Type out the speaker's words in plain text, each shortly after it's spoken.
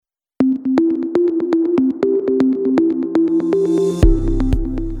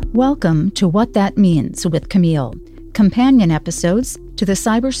Welcome to What That Means with Camille, companion episodes to the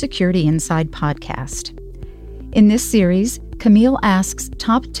Cybersecurity Inside podcast. In this series, Camille asks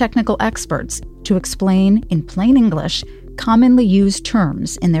top technical experts to explain, in plain English, commonly used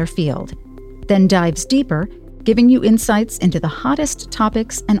terms in their field, then dives deeper, giving you insights into the hottest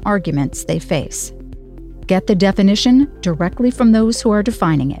topics and arguments they face. Get the definition directly from those who are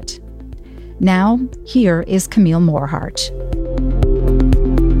defining it. Now, here is Camille Morhardt.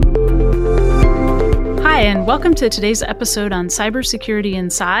 Hi, and welcome to today's episode on Cybersecurity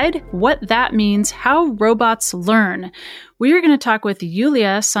Inside, What That Means, How Robots Learn. We are going to talk with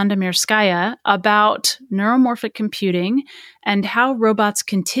Yulia Sandomirskaya about neuromorphic computing and how robots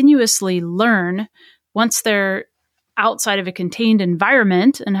continuously learn once they're outside of a contained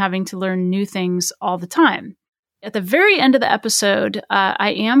environment and having to learn new things all the time. At the very end of the episode, I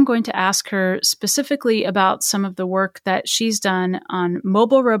am going to ask her specifically about some of the work that she's done on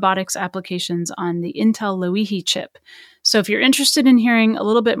mobile robotics applications on the Intel Loihi chip. So if you're interested in hearing a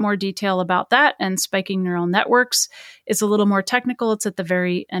little bit more detail about that and spiking neural networks, it's a little more technical. It's at the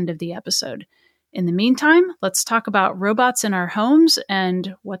very end of the episode. In the meantime, let's talk about robots in our homes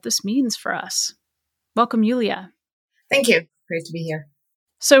and what this means for us. Welcome, Yulia. Thank you. Great to be here.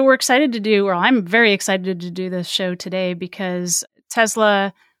 So I'm very excited to do this show today because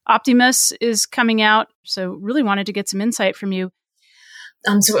Tesla Optimus is coming out. So really wanted to get some insight from you.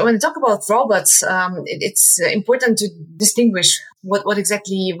 So when we talk about robots, it's important to distinguish what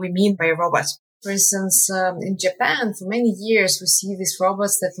exactly we mean by a robot. For instance, in Japan, for many years, we see these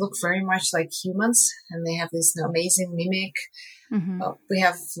robots that look very much like humans, and they have this amazing mimic. Mm-hmm. We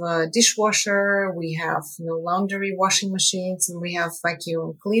have dishwasher, we have laundry washing machines, and we have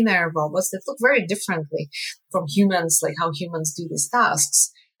vacuum cleaner robots that look very differently from humans, like how humans do these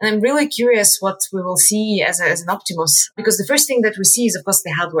tasks. And I'm really curious what we will see as an Optimus, because the first thing that we see is, of course,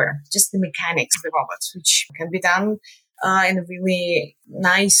 the hardware, just the mechanics of the robots, which can be done in a really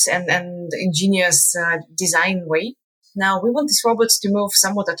nice and ingenious design way. Now, we want these robots to move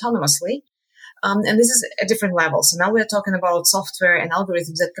somewhat autonomously. And this is a different level. So now we're talking about software and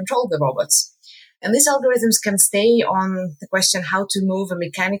algorithms that control the robots. And these algorithms can stay on the question how to move a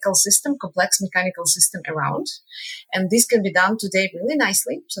mechanical system, complex mechanical system around. And this can be done today really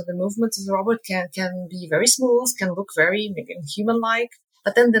nicely. So the movement of the robot can be very smooth, can look very maybe human-like.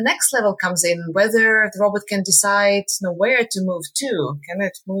 But then the next level comes in, whether the robot can decide where to move to. Can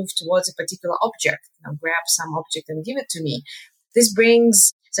it move towards a particular object? Grab some object and give it to me. This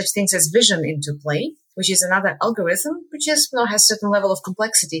brings such things as vision into play, which is another algorithm, which has a certain level of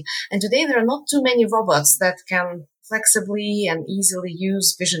complexity. And today there are not too many robots that can flexibly and easily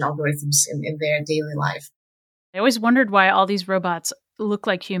use vision algorithms in their daily life. I always wondered why all these robots look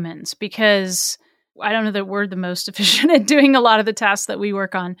like humans, because I don't know that we're the most efficient at doing a lot of the tasks that we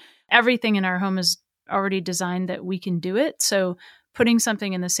work on. Everything in our home is already designed that we can do it. So putting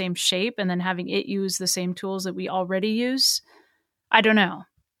something in the same shape and then having it use the same tools that we already use, I don't know.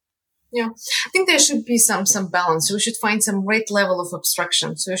 Yeah, I think there should be some balance. So we should find some right level of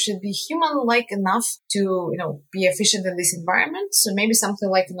abstraction. So it should be human-like enough to, be efficient in this environment. So maybe something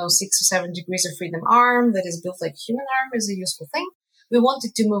like, 6 or 7 degrees of freedom arm that is built like human arm is a useful thing. We want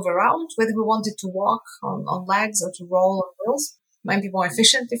it to move around, whether we want it to walk on legs or to roll on wheels. Might be more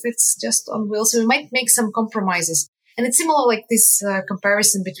efficient if it's just on wheels. So we might make some compromises. And it's similar like this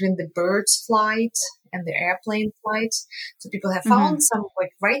comparison between the bird's flight and the airplane flight. So people have found some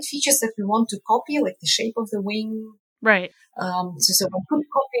right features that we want to copy, like the shape of the wing. Right. So we could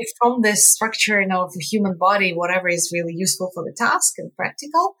copy from this structure, of the human body, whatever is really useful for the task and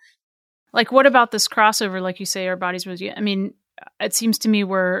practical. Like, what about this crossover? Like you say, our bodies was, it seems to me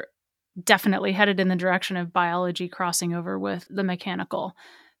we're definitely headed in the direction of biology crossing over with the mechanical.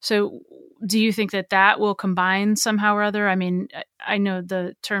 So do you think that will combine somehow or other? I know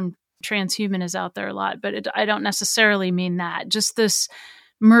the term transhuman is out there a lot, but I don't necessarily mean that. Just this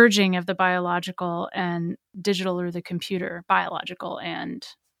merging of the biological and digital, or the computer, biological and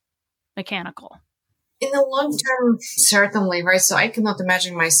mechanical. In the long term, certainly, right? So I cannot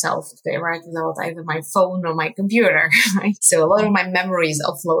imagine myself today, right, without either my phone or my computer, right? So a lot of my memory is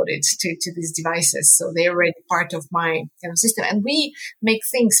offloaded to these devices. So they're already part of my system. And we make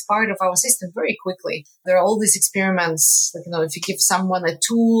things part of our system very quickly. There are all these experiments, like, if you give someone a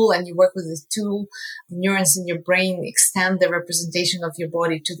tool and you work with this tool, the neurons in your brain extend the representation of your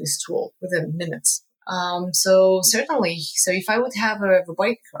body to this tool within minutes. So certainly, so if I would have a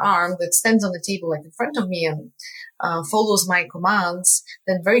robotic arm that stands on the table like in front of me and follows my commands,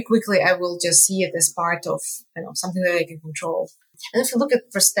 then very quickly I will just see it as part of something that I can control. And if you look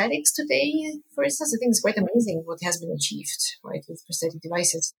at prosthetics today, for instance, I think it's quite amazing what has been achieved, right, with prosthetic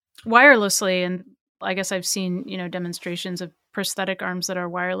devices. wirelessly. And I guess I've seen, demonstrations of prosthetic arms that are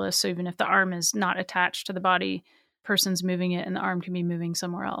wireless. So even if the arm is not attached to the body, person's moving it and the arm can be moving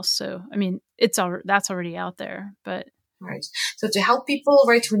somewhere else. So, I mean, that's already out there, but. Right. So to help people,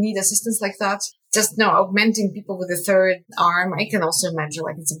 right, who need assistance like that, just augmenting people with a third arm, I can also imagine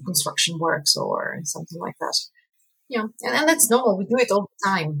like in some construction works or something like that. Yeah. And that's normal. We do it all the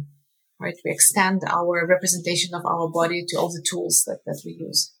time, right? We extend our representation of our body to all the tools that we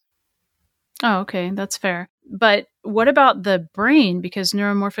use. Oh, okay. That's fair. But what about the brain? Because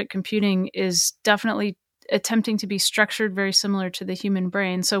neuromorphic computing is definitely attempting to be structured very similar to the human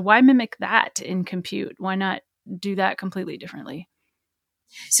brain. So why mimic that in compute? Why not do that completely differently?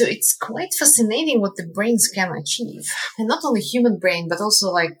 So it's quite fascinating what the brains can achieve. And not only human brain, but also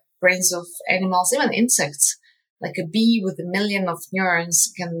like brains of animals, even insects. Like a bee with 1 million of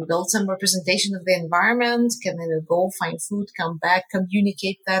neurons can build some representation of the environment, can go find food, come back,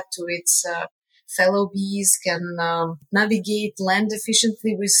 communicate that to its fellow bees, can navigate land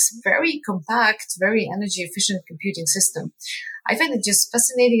efficiently with very compact, very energy efficient computing system. I find it just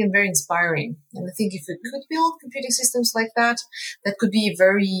fascinating and very inspiring. And I think if we could build computing systems like that, that could be a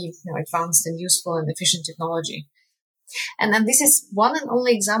very advanced and useful and efficient technology. And then this is one and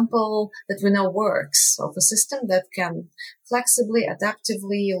only example that we know works of a system that can flexibly,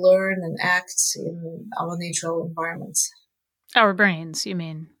 adaptively learn and act in our natural environments. Our brains, you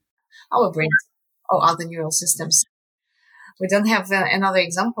mean? Our brains or other neural systems. We don't have another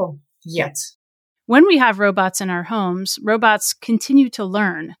example yet. When we have robots in our homes, robots continue to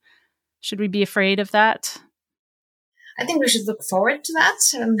learn. Should we be afraid of that? I think we should look forward to that.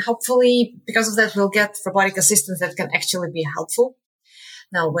 And hopefully, because of that, we'll get robotic assistants that can actually be helpful.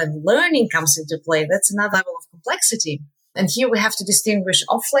 Now, when learning comes into play, that's another level of complexity. And here we have to distinguish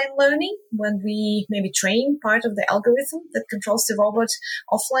offline learning, when we maybe train part of the algorithm that controls the robot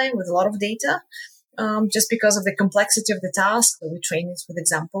offline with a lot of data. Just because of the complexity of the task, we train it with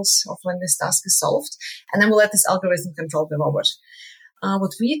examples of when this task is solved, and then we'll let this algorithm control the robot.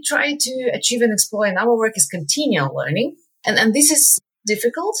 What we try to achieve and explore in our work is continual learning, and this is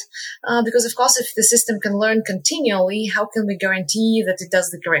difficult because, of course, if the system can learn continually, how can we guarantee that it does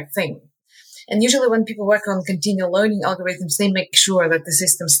the correct thing? And usually when people work on continual learning algorithms, they make sure that the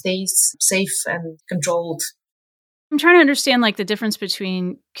system stays safe and controlled. I'm trying to understand like the difference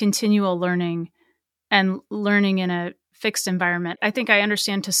between continual learning and learning in a fixed environment. I think I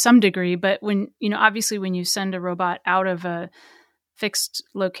understand to some degree, but when, obviously when you send a robot out of a fixed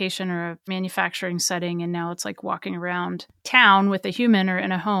location or a manufacturing setting, and now it's like walking around town with a human or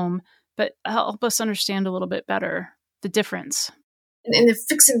in a home, but help us understand a little bit better the difference. In a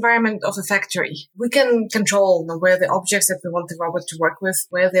fixed environment of a factory, we can control where the objects that we want the robot to work with,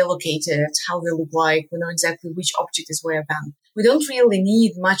 where they're located, how they look like. We know exactly which object is where when. We don't really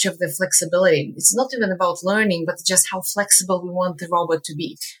need much of the flexibility. It's not even about learning, but just how flexible we want the robot to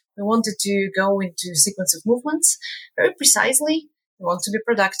be. We want it to go into a sequence of movements very precisely. We want to be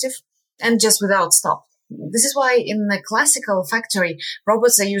productive and just without stop. This is why in the classical factory,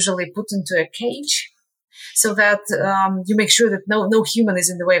 robots are usually put into a cage, so that you make sure that no human is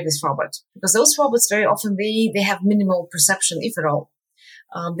in the way of this robot. Because those robots, very often, they have minimal perception, if at all.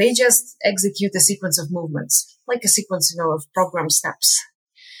 They just execute a sequence of movements, like a sequence, of program steps.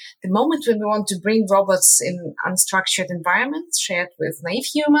 The moment when we want to bring robots in unstructured environments, shared with naive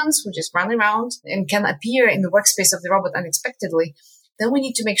humans who just run around and can appear in the workspace of the robot unexpectedly, then we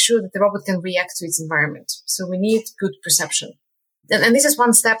need to make sure that the robot can react to its environment. So we need good perception. And this is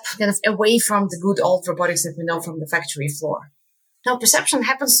one step kind of away from the good old robotics that we know from the factory floor. Now, perception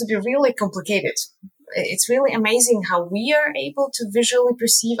happens to be really complicated. It's really amazing how we are able to visually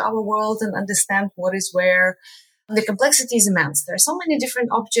perceive our world and understand what is where. The complexity is immense. There are so many different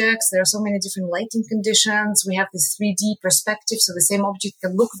objects. There are so many different lighting conditions. We have this 3D perspective, so the same object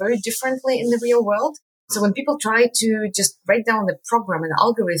can look very differently in the real world. So when people try to just break down the program and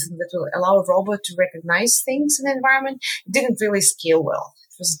algorithm that will allow a robot to recognize things in the environment, it didn't really scale well.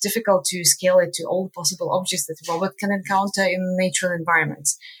 It was difficult to scale it to all possible objects that the robot can encounter in natural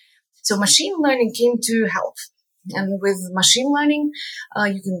environments. So machine learning came to help. And with machine learning,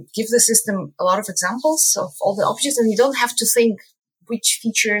 you can give the system a lot of examples of all the objects, and you don't have to think, which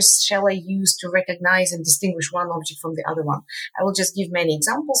features shall I use to recognize and distinguish one object from the other one? I will just give many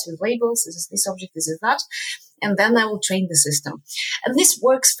examples with labels. This is this object, this is that. And then I will train the system. And this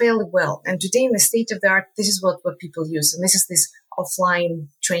works fairly well. And today in the state of the art, this is what people use. And this is this offline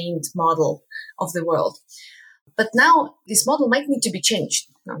trained model of the world. But now this model might need to be changed.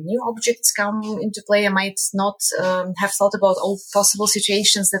 Now, new objects come into play. I might not have thought about all possible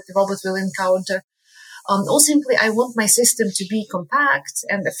situations that the robot will encounter. Or simply, I want my system to be compact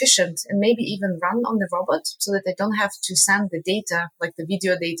and efficient and maybe even run on the robot so that I don't have to send the data, like the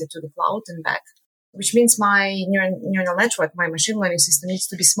video data, to the cloud and back. Which means my neural network, my machine learning system needs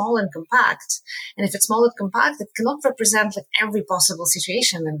to be small and compact. And if it's small and compact, it cannot represent like every possible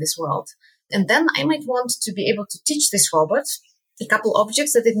situation in this world. And then I might want to be able to teach this robot a couple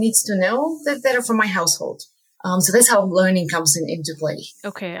objects that it needs to know that are from my household. So that's how learning comes into play.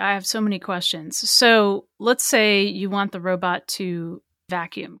 Okay, I have so many questions. So let's say you want the robot to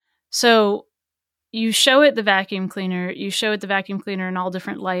vacuum. So you show it the vacuum cleaner in all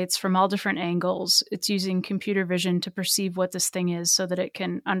different lights from all different angles. It's using computer vision to perceive what this thing is so that it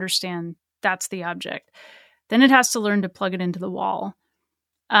can understand that's the object. Then it has to learn to plug it into the wall.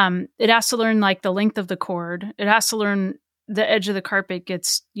 It has to learn like the length of the cord. It has to learn the edge of the carpet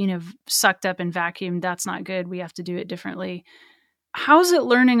gets, sucked up and vacuumed. That's not good. We have to do it differently. How is it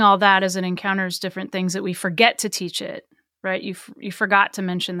learning all that as it encounters different things that we forget to teach it, right? You forgot to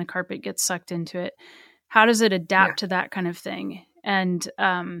mention the carpet gets sucked into it. How does it adapt to that kind of thing? And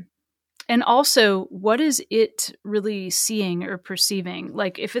also, what is it really seeing or perceiving?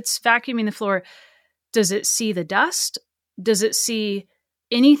 Like if it's vacuuming the floor, does it see the dust? Does it see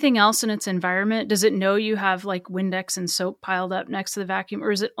anything else in its environment? Does it know you have like Windex and soap piled up next to the vacuum? Or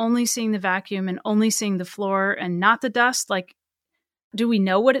is it only seeing the vacuum and only seeing the floor and not the dust? Like, do we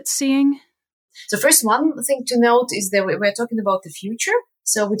know what it's seeing? So first, one thing to note is that we're talking about the future.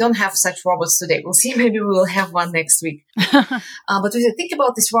 So we don't have such robots today. We'll see. Maybe we will have one next week. But if you think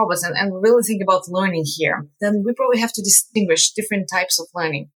about these robots and really think about learning here, then we probably have to distinguish different types of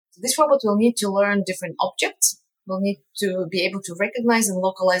learning. So this robot will need to learn different objects. We'll need to be able to recognize and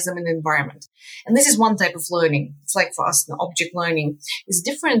localize them in the environment. And this is one type of learning. It's like for us, object learning is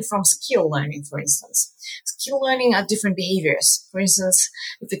different from skill learning, for instance. Skill learning are different behaviors. For instance,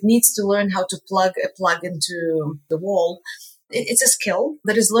 if it needs to learn how to plug a plug into the wall, it's a skill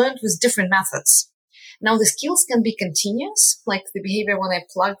that is learned with different methods. Now, the skills can be continuous, like the behavior when I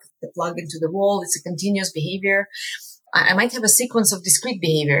plug the plug into the wall, it's a continuous behavior. I might have a sequence of discrete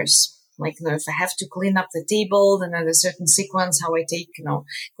behaviors. Like, if I have to clean up the table, then there's a certain sequence how I take,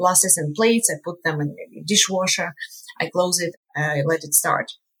 glasses and plates, I put them in the dishwasher, I close it, I let it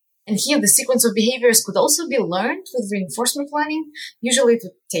start. And here the sequence of behaviors could also be learned with reinforcement learning. Usually it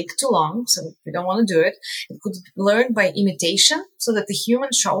would take too long, so we don't want to do it. It could be learned by imitation, so that the human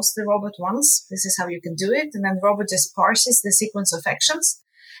shows the robot once, this is how you can do it, and then the robot just parses the sequence of actions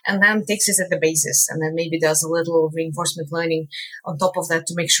and then takes it at the basis, and then maybe does a little reinforcement learning on top of that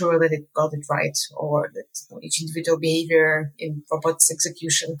to make sure that it got it right, or that each individual behavior in robot's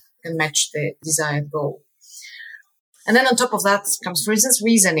execution can match the desired goal. And then on top of that comes, for instance,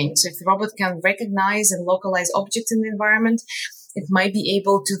 reasoning. So if the robot can recognize and localize objects in the environment, it might be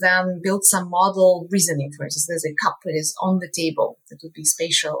able to then build some model reasoning. For instance, there's a cup that is on the table. That would be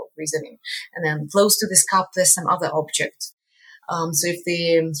spatial reasoning. And then close to this cup, there's some other object. So if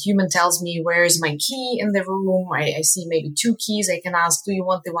the human tells me, where is my key in the room? I see maybe two keys. I can ask, do you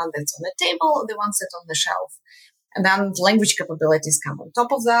want the one that's on the table or the one that's on the shelf? And then language capabilities come on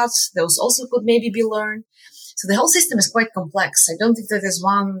top of that. Those also could maybe be learned. So the whole system is quite complex. I don't think that there's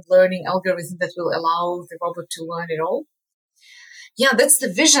one learning algorithm that will allow the robot to learn it all. Yeah, that's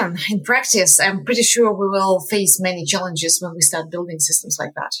the vision. In practice, I'm pretty sure we will face many challenges when we start building systems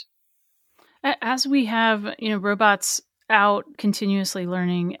like that. As we have, robots out continuously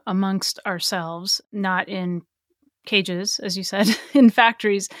learning amongst ourselves, not in cages, as you said, in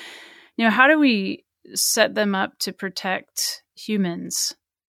factories, how do we set them up to protect humans?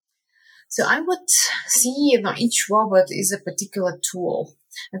 So I would see each robot is a particular tool.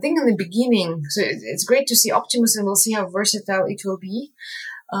 I think in the beginning, so it's great to see Optimus, and we'll see how versatile it will be.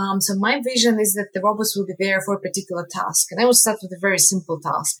 So my vision is that the robots will be there for a particular task. And I will start with a very simple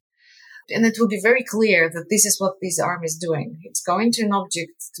task. And it will be very clear that this is what this arm is doing. It's going to an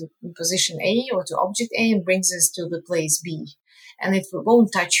object to position A or to object A and brings us to the place B. And it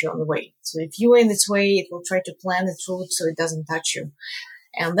won't touch you on the way. So if you are in its way, it will try to plant its route so it doesn't touch you.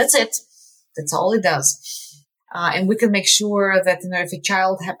 And that's it. That's all it does. And we can make sure that, if a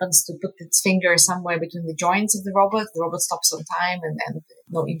child happens to put its finger somewhere between the joints of the robot stops on time and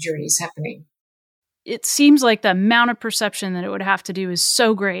no injury is happening. It seems like the amount of perception that it would have to do is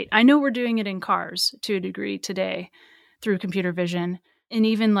so great. I know we're doing it in cars to a degree today through computer vision, and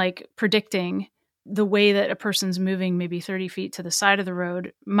even like predicting the way that a person's moving maybe 30 feet to the side of the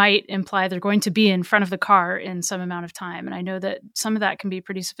road might imply they're going to be in front of the car in some amount of time. And I know that some of that can be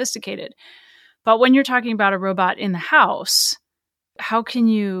pretty sophisticated. But when you're talking about a robot in the house, how can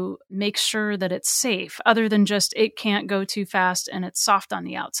you make sure that it's safe other than just it can't go too fast and it's soft on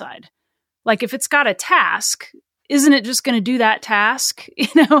the outside? Like if it's got a task, isn't it just going to do that task?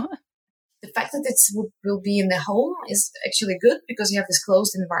 The fact that it will be in the home is actually good because you have this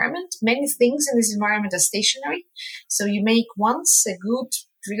closed environment. Many things in this environment are stationary. So you make once a good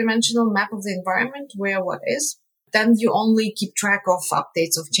three-dimensional map of the environment where what is. Then you only keep track of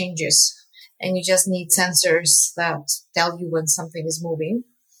updates of changes. And you just need sensors that tell you when something is moving.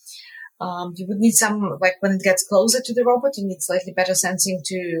 You would need some, like when it gets closer to the robot, you need slightly better sensing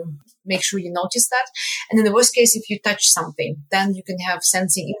to make sure you notice that. And in the worst case, if you touch something, then you can have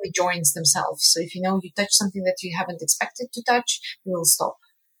sensing in the joints themselves. So if you know you touch something that you haven't expected to touch, you will stop.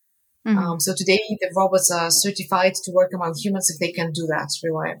 Mm-hmm. So today, the robots are certified to work among humans if they can do that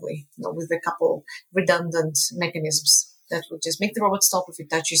reliably, with a couple redundant mechanisms that will just make the robot stop if it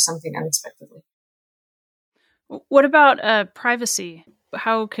touches something unexpectedly. What about privacy?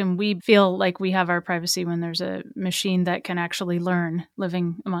 How can we feel like we have our privacy when there's a machine that can actually learn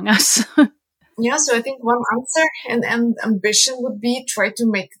living among us? Yeah, so I think one answer and ambition would be try to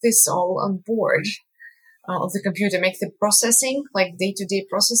make this all on board of the computer, make the processing, like day-to-day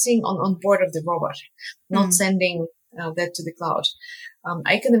processing on board of the robot, not sending that to the cloud.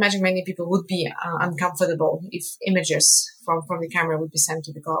 I can imagine many people would be uncomfortable if images from the camera would be sent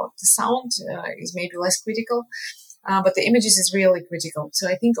to the cloud. The sound is maybe less critical, but the images is really critical. So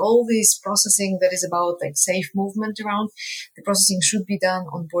I think all this processing that is about like safe movement around, the processing should be done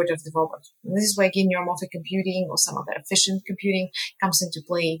on board of the robot. And this is why again, neuromorphic computing or some other efficient computing comes into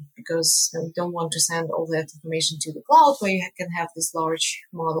play because we don't want to send all that information to the cloud where you can have this large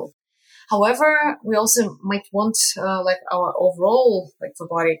model. However, we also might want our overall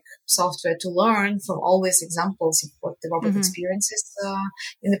robotic software to learn from all these examples of what the robot experiences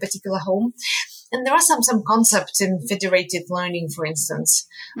in the particular home. And there are some concepts in federated learning, for instance,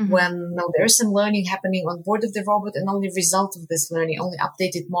 when there is some learning happening on board of the robot and only result of this learning, only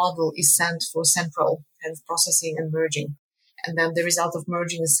updated model is sent for central kind of processing and merging. And then the result of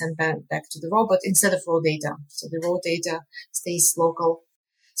merging is sent back to the robot instead of raw data. So the raw data stays local.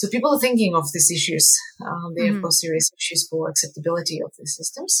 So people are thinking of these issues. They have got serious issues for acceptability of these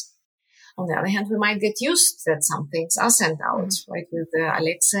systems. On the other hand, we might get used that some things are sent out, like with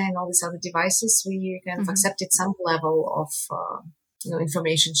Alexa and all these other devices. We kind of accepted some level of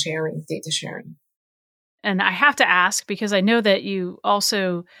information sharing, data sharing. And I have to ask, because I know that you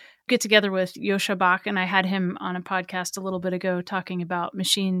also get together with Joscha Bach, and I had him on a podcast a little bit ago talking about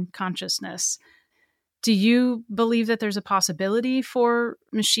machine consciousness. Do you believe that there's a possibility for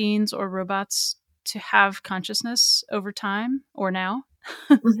machines or robots to have consciousness over time or now?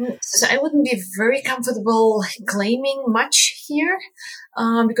 So I wouldn't be very comfortable claiming much here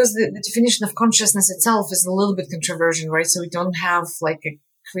because the definition of consciousness itself is a little bit controversial, right? So we don't have like a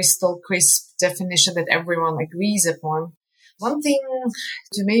crystal crisp definition that everyone agrees upon. One thing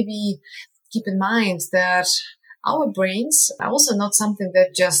to maybe keep in mind that our brains are also not something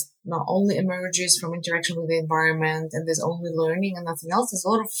that just not only emerges from interaction with the environment and there's only learning and nothing else. There's a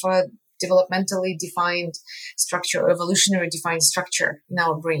lot of developmentally defined structure or evolutionary defined structure in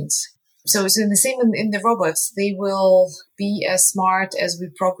our brains. So it's in the same in the robots. They will be as smart as we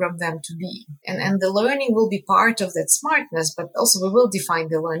program them to be. And the learning will be part of that smartness, but also we will define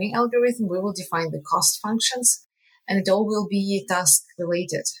the learning algorithm. We will define the cost functions, and it all will be task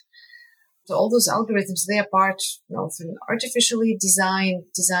related. So all those algorithms, they are part of an artificially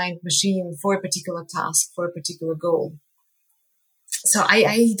designed machine for a particular task, for a particular goal. So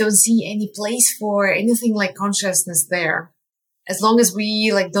I don't see any place for anything like consciousness there. As long as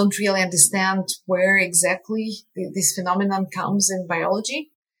we don't really understand where exactly this phenomenon comes in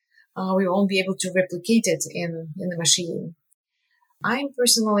biology, we won't be able to replicate it in the machine. I'm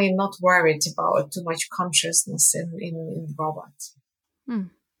personally not worried about too much consciousness in the robot.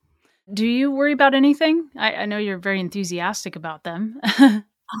 Do you worry about anything? I know you're very enthusiastic about them. I'm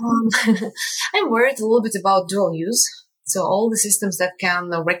worried a little bit about dual use. So all the systems that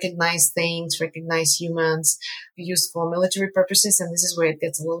can recognize things, recognize humans, be used for military purposes. And this is where it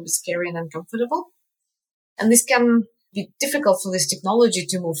gets a little bit scary and uncomfortable. And this can be difficult for this technology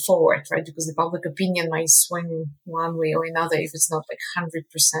to move forward, right? Because the public opinion might swing one way or another if it's not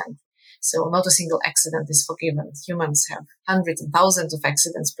 100%. So not a single accident is forgiven. Humans have hundreds and thousands of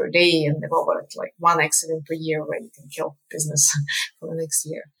accidents per day, and the robot, one accident per year where you can kill business for the next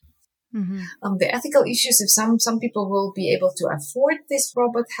year. The ethical issues, if some people will be able to afford these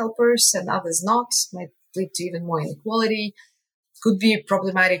robot helpers and others not, might lead to even more inequality. Could be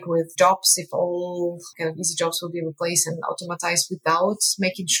problematic with jobs if all kind of easy jobs will be replaced and automatized without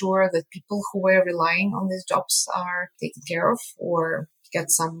making sure that people who were relying on these jobs are taken care of or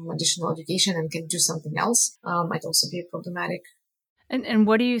get some additional education and can do something else. Might also be problematic. And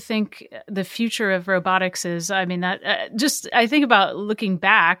what do you think the future of robotics is? I mean, that I think about looking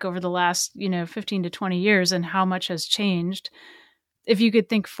back over the last, 15 to 20 years and how much has changed. If you could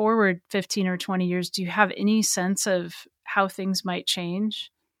think forward 15 or 20 years, do you have any sense of how things might change?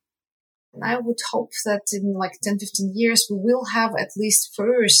 I would hope that in like 10, 15 years, we will have at least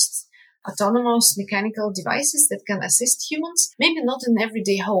first autonomous mechanical devices that can assist humans, maybe not in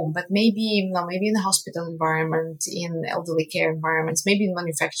everyday home, but maybe in a hospital environment, in elderly care environments, maybe in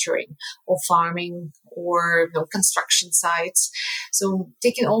manufacturing or farming or construction sites. So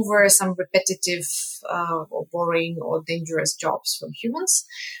taking over some repetitive or boring or dangerous jobs from humans,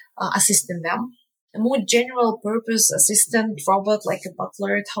 assisting them. A more general purpose assistant robot like a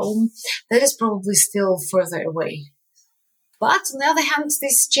butler at home, that is probably still further away. But on the other hand,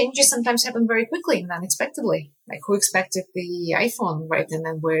 these changes sometimes happen very quickly and unexpectedly. Like who expected the iPhone right and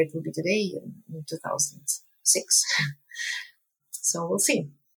then where it will be today in 2006. So we'll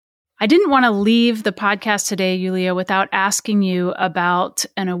see. I didn't want to leave the podcast today, Yulia, without asking you about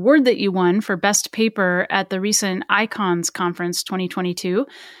an award that you won for Best Paper at the recent ICONS Conference 2022,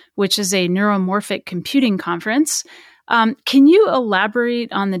 which is a neuromorphic computing conference. Can you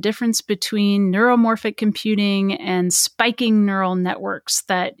elaborate on the difference between neuromorphic computing and spiking neural networks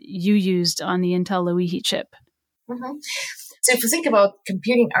that you used on the Intel Loihi chip? Mm-hmm. So if you think about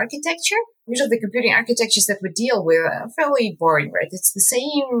computing architecture, usually the computing architectures that we deal with are fairly boring, right? It's the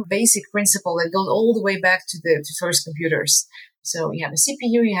same basic principle that goes all the way back to first computers. So you have a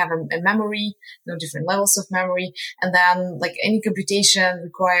CPU, you have a memory, different levels of memory. And then like any computation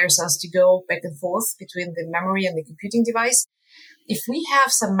requires us to go back and forth between the memory and the computing device. If we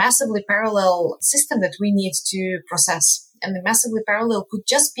have some massively parallel system that we need to process, and the massively parallel could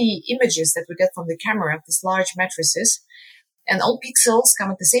just be images that we get from the camera, these large matrices, and all pixels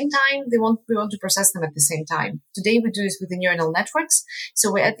come at the same time. We want to process them at the same time. Today we do this with the neural networks.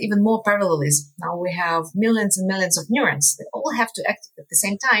 So we add even more parallelism. Now we have millions and millions of neurons that all have to act at the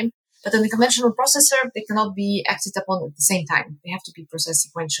same time. But on the conventional processor, they cannot be acted upon at the same time. They have to be processed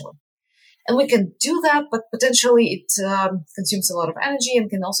sequentially. And we can do that, but potentially it consumes a lot of energy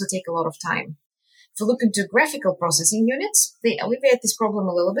and can also take a lot of time. If we look into graphical processing units, they alleviate this problem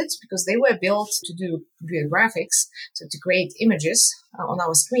a little bit because they were built to do computer graphics, so to create images on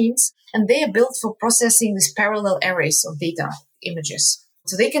our screens, and they are built for processing these parallel arrays of data images.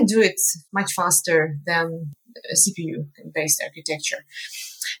 So they can do it much faster than a CPU-based architecture.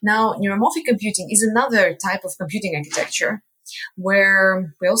 Now, neuromorphic computing is another type of computing architecture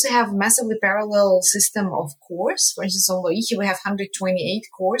where we also have a massively parallel system of cores. For instance, on Loihi, we have 128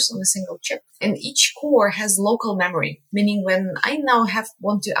 cores on a single chip. And each core has local memory, meaning when I now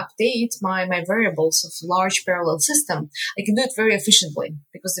want to update my variables of large parallel system, I can do it very efficiently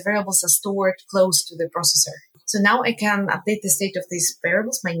because the variables are stored close to the processor. So now I can update the state of these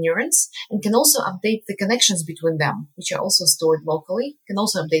variables, my neurons, and can also update the connections between them, which are also stored locally, can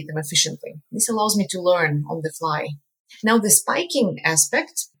also update them efficiently. This allows me to learn on the fly. Now, the spiking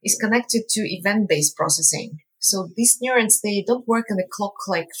aspect is connected to event-based processing. So these neurons, they don't work in a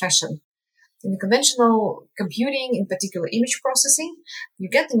clock-like fashion. In conventional computing, in particular image processing, you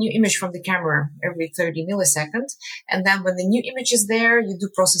get a new image from the camera every 30 milliseconds. And then when the new image is there, you do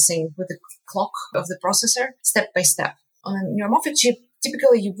processing with the clock of the processor step by step. On a neuromorphic chip,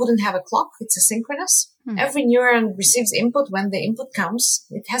 typically you wouldn't have a clock. It's asynchronous. Every neuron receives input when the input comes.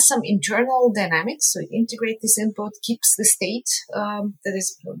 It has some internal dynamics. So it integrates this input, keeps the state that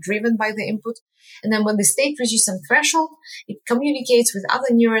is driven by the input. And then when the state reaches some threshold, it communicates with other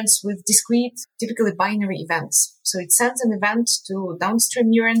neurons with discrete, typically binary events. So it sends an event to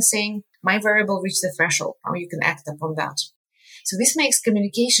downstream neurons saying, my variable reached the threshold. Now you can act upon that. So this makes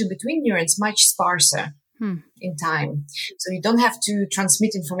communication between neurons much sparser in time. So you don't have to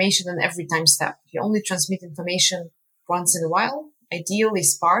transmit information on every time step. You only transmit information once in a while, ideally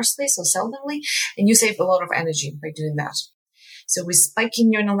sparsely, so seldomly, and you save a lot of energy by doing that. So with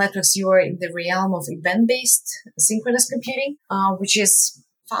spiking neural networks, you are in the realm of event-based synchronous computing, which is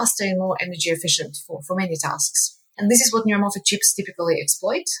faster and more energy efficient for many tasks. And this is what neuromorphic chips typically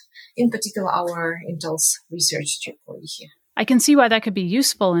exploit, in particular our Intel's research chip Loihi. I can see why that could be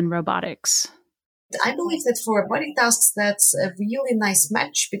useful in robotics. I believe that for robotic tasks, that's a really nice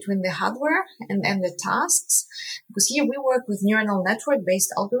match between the hardware and the tasks, because here we work with neural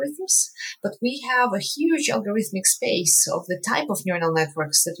network-based algorithms, but we have a huge algorithmic space of the type of neural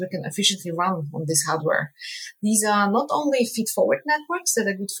networks that we can efficiently run on this hardware. These are not only feed-forward networks that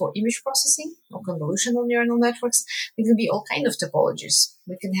are good for image processing or convolutional neural networks, they can be all kinds of topologies.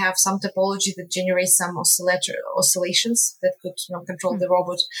 We can have some topology that generates some oscillations that could control the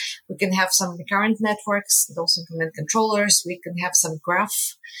robot. We can have some recurrent networks that also implement controllers. We can have some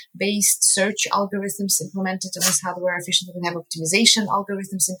graph-based search algorithms implemented on this hardware efficiently. We can have optimization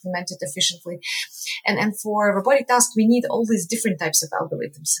algorithms implemented efficiently. And for robotic tasks, we need all these different types of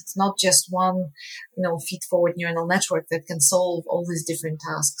algorithms. It's not just one, feed-forward neural network that can solve all these different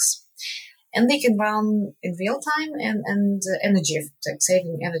tasks. And they can run in real time and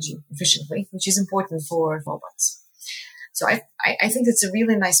saving energy efficiently, which is important for robots. So I think it's a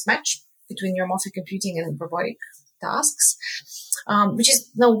really nice match between neuromorphic computing and robotic tasks, which is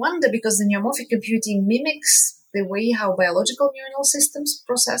no wonder because the neuromorphic computing mimics the way how biological neural systems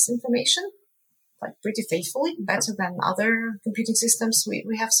process information, like pretty faithfully, better than other computing systems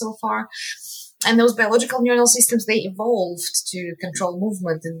we have so far. And those biological neural systems, they evolved to control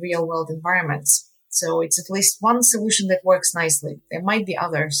movement in real-world environments. So it's at least one solution that works nicely. There might be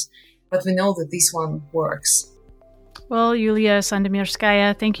others, but we know that this one works. Well, Yulia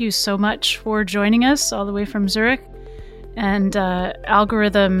Sandomirskaya, thank you so much for joining us all the way from Zurich, and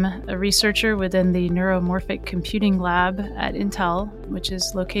algorithm researcher within the Neuromorphic Computing Lab at Intel, which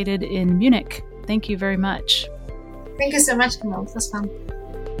is located in Munich. Thank you very much. Thank you so much, Camille. It was fun.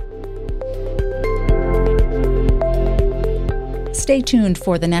 Stay tuned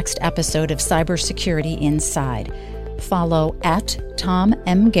for the next episode of Cybersecurity Inside. Follow @Tom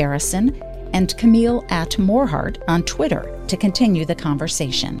M. Garrison and Camille @Morehart on Twitter to continue the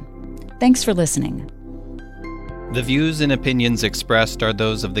conversation. Thanks for listening. The views and opinions expressed are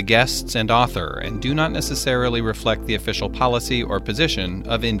those of the guests and author and do not necessarily reflect the official policy or position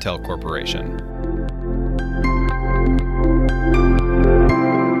of Intel Corporation.